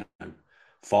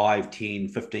 5, 10,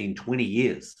 15, 20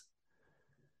 years.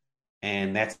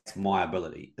 And that's my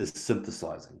ability, is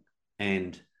synthesizing.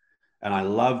 And I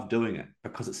love doing it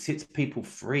because it sets people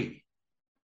free.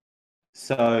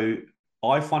 So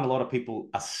I find a lot of people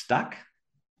are stuck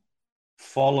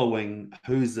following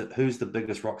who's the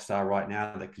biggest rock star right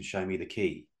now that can show me the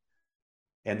key.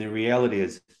 And the reality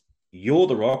is, you're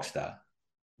the rock star.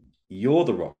 You're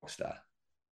the rock star.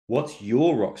 What's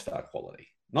your rock star quality?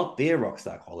 Not their rock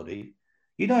star quality.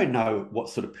 You don't know what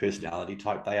sort of personality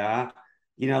type they are.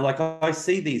 Like I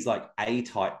see these like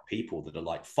A-type people that are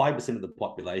like 5% of the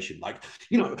population, like,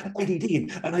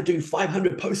 ADD, and I do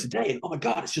 500 posts a day. And oh my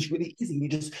God, it's just really easy. You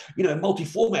just,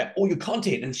 multi-format all your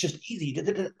content and it's just easy.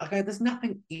 Okay, there's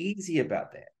nothing easy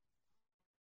about that.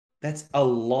 That's a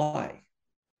lie.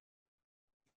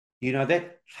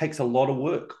 That takes a lot of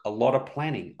work, a lot of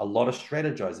planning, a lot of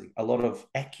strategizing, a lot of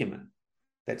acumen.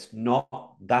 That's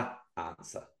not the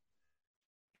answer.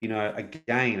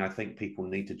 Again, I think people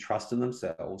need to trust in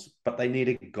themselves, but they need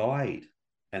a guide.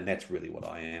 And that's really what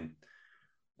I am.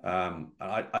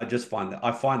 I just find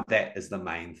that is the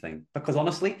main thing, because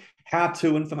honestly,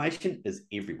 how-to information is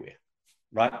everywhere,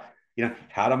 right?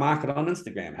 How to market on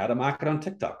Instagram, how to market on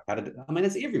TikTok,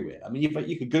 it's everywhere.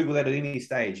 You could Google that at any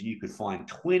stage and you could find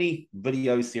 20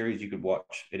 video series you could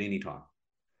watch at any time.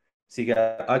 So you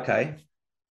go, okay.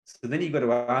 So then you've got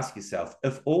to ask yourself,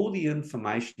 if all the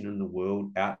information in the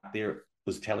world out there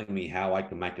was telling me how I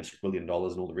can make $1 trillion and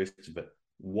all the rest of it,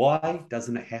 why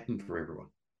doesn't it happen for everyone?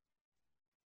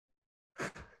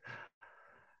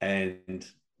 And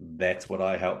that's what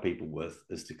I help people with,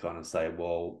 is to kind of say,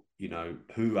 well,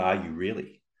 who are you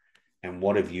really? And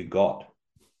what have you got?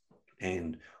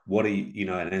 And what are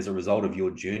you, and as a result of your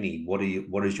journey,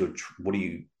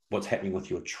 what's happening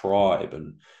with your tribe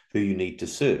and who you need to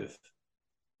serve?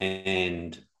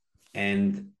 And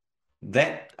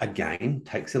that again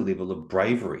takes a level of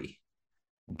bravery.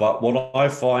 But what I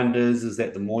find is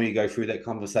that the more you go through that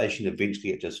conversation,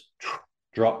 eventually it just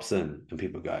drops in and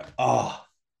people go, oh,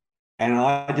 and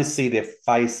I just see their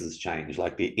faces change,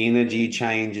 like their energy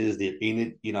changes,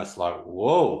 it's like,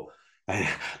 whoa. And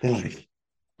they're like,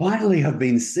 finally I've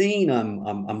been seen.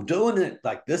 I'm doing it.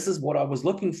 Like, this is what I was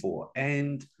looking for.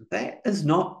 And it's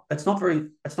not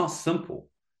simple.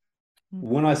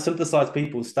 When I synthesize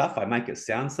people's stuff, I make it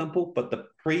sound simple, but the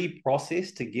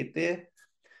pre-process to get there,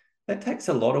 that takes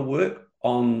a lot of work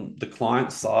on the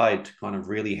client side to kind of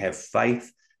really have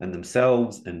faith in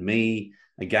themselves and me.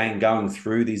 Again, going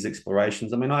through these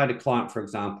explorations. I had a client, for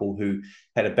example, who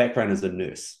had a background as a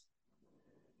nurse.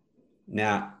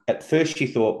 Now, at first she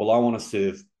thought, well, I want to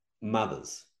serve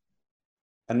mothers.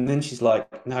 And then she's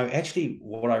like, no, actually,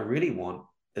 what I really want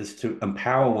is to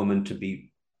empower women to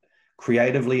be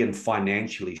creatively and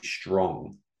financially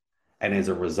strong, and as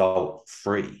a result,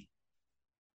 free.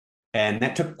 And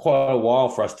that took quite a while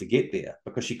for us to get there,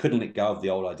 because she couldn't let go of the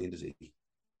old identity.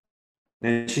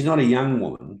 Now, she's not a young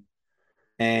woman.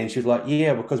 And she was like,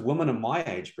 yeah, because women in my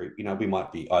age group, we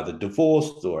might be either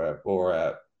divorced or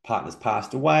a partner's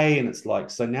passed away. And it's like,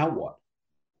 so now what?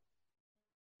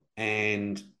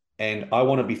 And I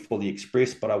want to be fully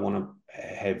expressed, but I want to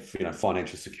have,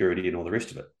 financial security and all the rest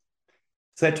of it.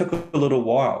 So that took a little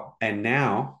while. And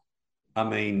now,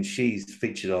 she's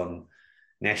featured on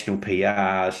national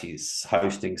PR. She's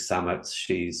hosting summits.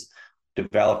 She's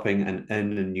developing an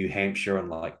inn in New Hampshire on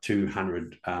like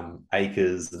 200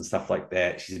 acres and stuff like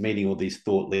that. She's meeting all these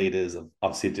thought leaders.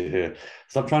 I've said to her,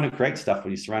 stop trying to create stuff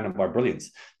when you're surrounded by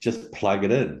brilliance. Just plug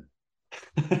it in.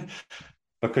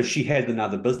 Because she had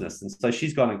another business. And so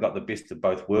she's gone and got the best of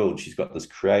both worlds. She's got this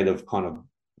creative kind of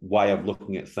way of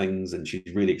looking at things, and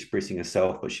she's really expressing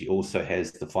herself, but she also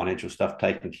has the financial stuff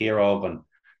taken care of. And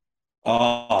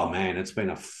oh man, it's been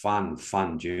a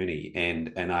fun journey.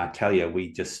 And I tell you,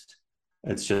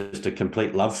 it's just a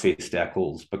complete love fest, our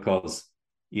calls, because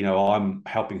I'm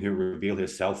helping her reveal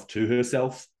herself to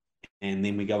herself, and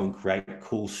then we go and create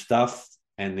cool stuff.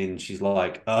 And then she's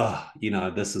like, oh,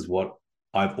 this is what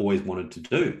I've always wanted to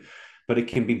do. But it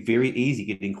can be very easy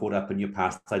getting caught up in your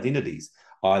past identities,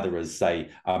 either as, say,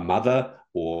 a mother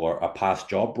or a past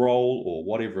job role or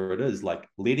whatever it is, like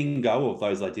letting go of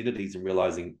those identities and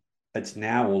realizing it's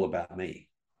now all about me.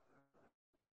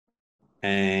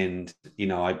 And,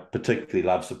 I particularly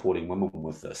love supporting women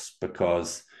with this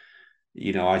because,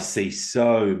 I see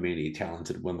so many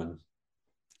talented women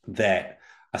that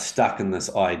are stuck in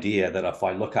this idea that if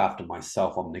I look after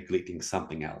myself, I'm neglecting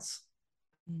something else.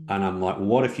 And I'm like,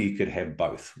 what if you could have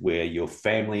both, where your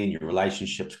family and your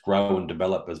relationships grow and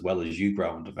develop as well as you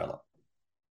grow and develop?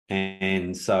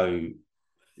 And so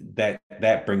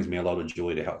that brings me a lot of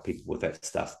joy to help people with that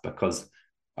stuff, because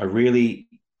I really,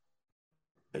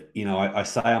 I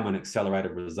say I'm an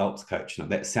accelerated results coach. Now,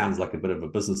 that sounds like a bit of a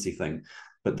businessy thing,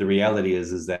 but the reality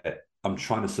is that I'm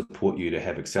trying to support you to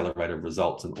have accelerated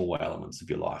results in all elements of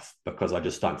your life, because I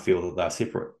just don't feel that they're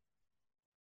separate.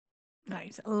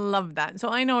 Nice. Love that. So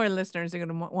I know our listeners are going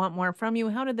to want more from you.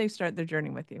 How did they start their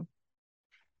journey with you?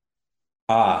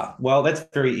 Well, that's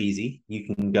very easy. You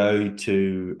can go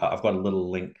to, I've got a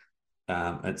little link.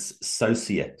 It's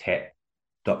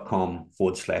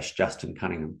societap.com/Justin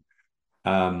Cunningham.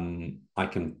 I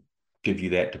can give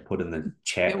you that to put in the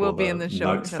chat It will or be in the the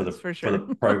show notes notes for for the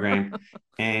sure. program.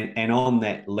 And on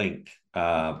that link,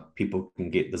 people can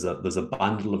get, there's a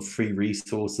bundle of free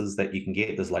resources that you can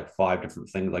get. There's like 5 different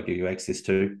things I give you access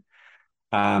to.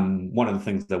 One of the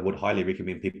things that I would highly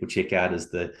recommend people check out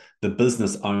is the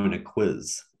business owner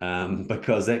quiz,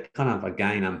 because that kind of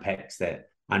again unpacks that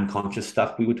unconscious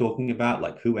stuff we were talking about,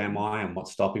 like who am I and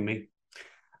what's stopping me.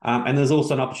 And there's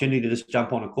also an opportunity to just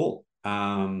jump on a call.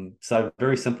 So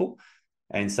very simple.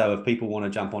 And so if people want to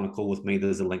jump on a call with me,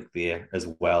 there's a link there as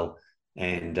well.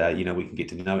 And we can get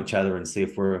to know each other and see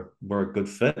if we're a good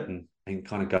fit, and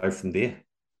kind of go from there.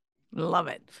 Love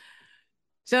it.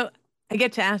 So I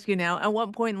get to ask you now, at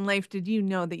what point in life did you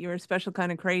know that you were a special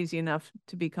kind of crazy enough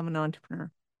to become an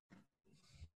entrepreneur?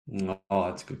 Oh,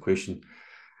 that's a good question.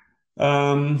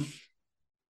 Um,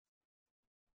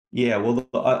 yeah, well,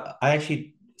 I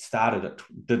actually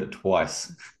did it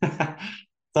twice.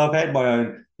 So I've had my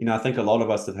own, I think a lot of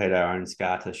us have had our own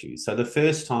scar tissue. So the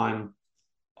first time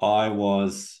I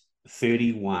was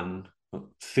 31,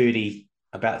 30,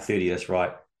 about 30, that's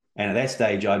right. And at that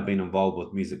stage, I'd been involved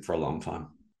with music for a long time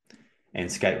and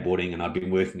skateboarding, and I'd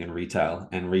been working in retail,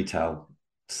 and retail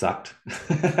sucked.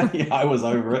 Yeah, I was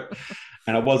over it,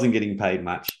 and I wasn't getting paid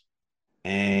much.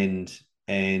 And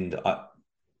I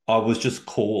was just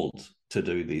called to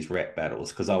do these rap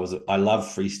battles because I love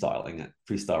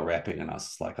freestyle rapping, and I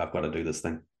was like, I've got to do this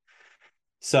thing.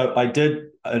 So I did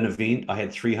an event. I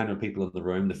had 300 people in the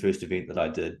room. The first event that I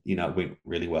did, it went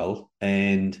really well,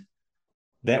 and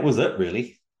that was it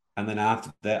really. And then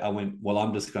after that, I went, well,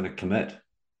 I'm just going to commit,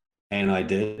 and I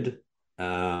did.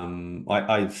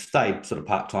 I stayed sort of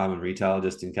part time in retail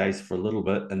just in case for a little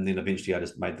bit, and then eventually I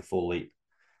just made the full leap.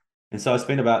 And so I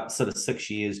spent about sort of 6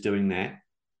 years doing that.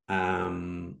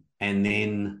 And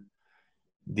then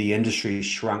the industry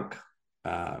shrunk,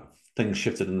 things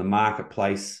shifted in the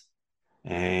marketplace,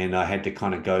 and I had to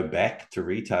kind of go back to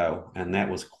retail. And that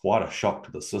was quite a shock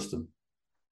to the system.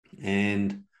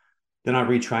 And then I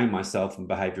retrained myself in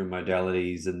behavioral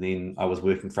modalities. And then I was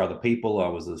working for other people. I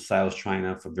was a sales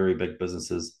trainer for very big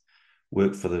businesses,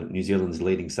 worked for the New Zealand's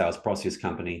leading sales process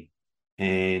company,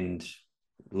 and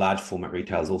large format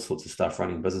retailers, all sorts of stuff,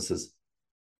 running businesses.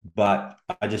 But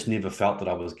I just never felt that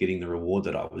I was getting the reward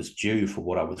that I was due for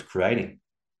what I was creating.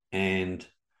 And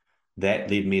that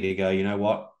led me to go, you know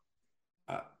what?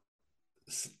 Uh,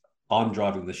 I'm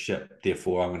driving the ship,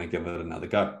 therefore I'm going to give it another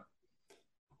go.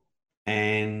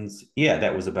 And yeah,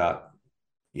 that was about,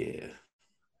 yeah.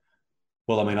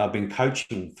 Well, I mean, I've been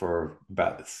coaching for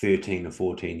about 13 or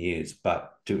 14 years,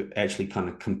 but to actually kind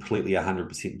of completely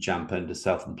 100% jump into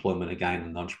self-employment again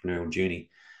and the entrepreneurial journey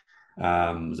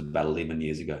was about 11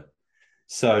 years ago.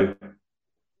 So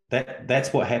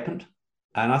that's what happened.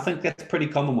 And I think that's pretty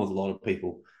common with a lot of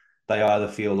people. They either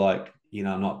feel like,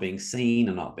 I'm not being seen,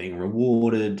 I'm not being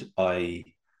rewarded, I'm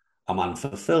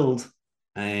unfulfilled,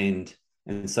 and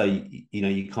so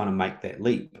you kind of make that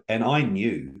leap. And I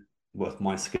knew with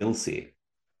my skill set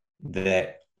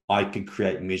that I could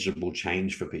create measurable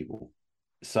change for people.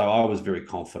 So I was very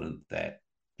confident that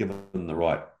given the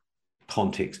right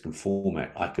context and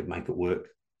format, I could make it work.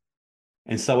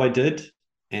 And so I did.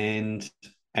 And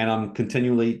I'm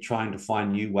continually trying to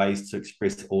find new ways to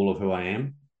express all of who I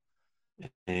am.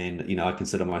 And I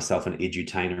consider myself an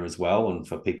edutainer as well. And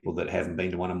for people that haven't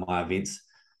been to one of my events,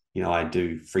 I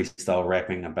do freestyle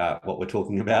rapping about what we're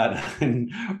talking about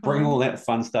and bring all that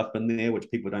fun stuff in there,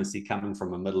 which people don't see coming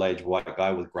from a middle-aged white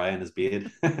guy with grey in his beard.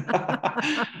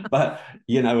 But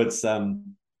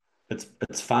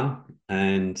it's fun,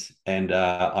 and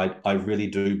I really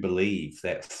do believe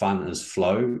that fun is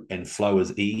flow, and flow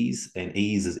is ease, and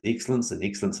ease is excellence, and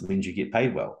excellence means you get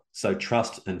paid well. So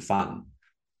trust and fun,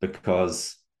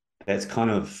 because that's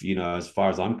kind of, as far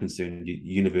as I'm concerned, the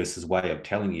universe's way of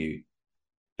telling you,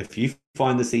 if you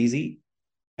find this easy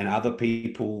and other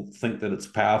people think that it's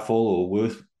powerful or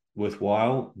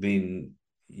worthwhile, then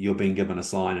you're being given a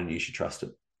sign and you should trust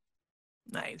it.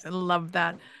 Nice. I love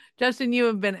that. Justin, you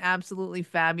have been absolutely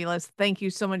fabulous. Thank you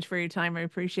so much for your time. I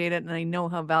appreciate it. And I know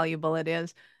how valuable it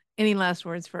is. Any last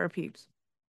words for our peeps?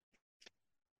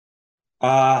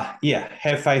 Yeah,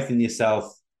 have faith in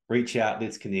yourself, reach out,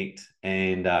 let's connect.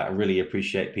 And I really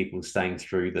appreciate people staying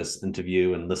through this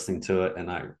interview and listening to it.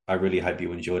 And I really hope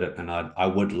you enjoyed it. And I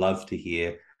would love to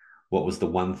hear what was the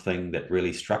one thing that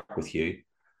really struck with you,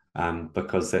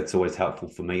 because that's always helpful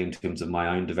for me in terms of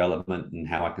my own development and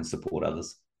how I can support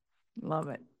others. Love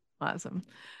it. Awesome.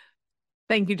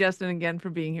 Thank you, Justin, again for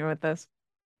being here with us.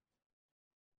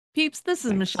 Peeps, this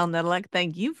is Michelle Nedelec.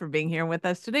 Thank you for being here with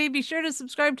us today. Be sure to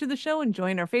subscribe to the show and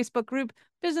join our Facebook group,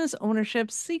 Business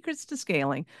Ownership Secrets to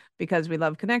Scaling, because we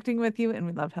love connecting with you and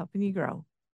we love helping you grow.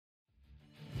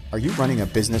 Are you running a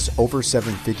business over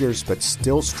 7 figures but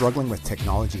still struggling with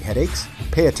technology headaches?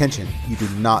 Pay attention. You do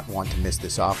not want to miss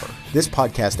this offer. This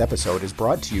podcast episode is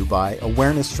brought to you by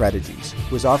Awareness Strategies,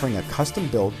 who is offering a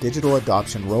custom-built digital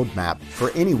adoption roadmap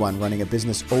for anyone running a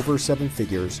business over 7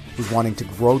 figures who's wanting to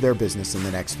grow their business in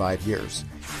the next 5 years.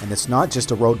 And it's not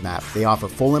just a roadmap. They offer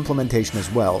full implementation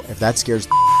as well if that scares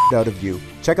the out of you.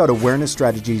 Check out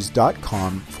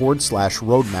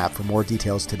awarenessstrategies.com/roadmap for more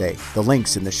details today. The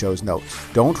link's in the show's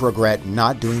notes. Don't regret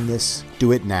not doing this.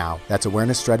 Do it now. That's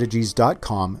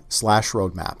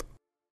awarenessstrategies.com/roadmap.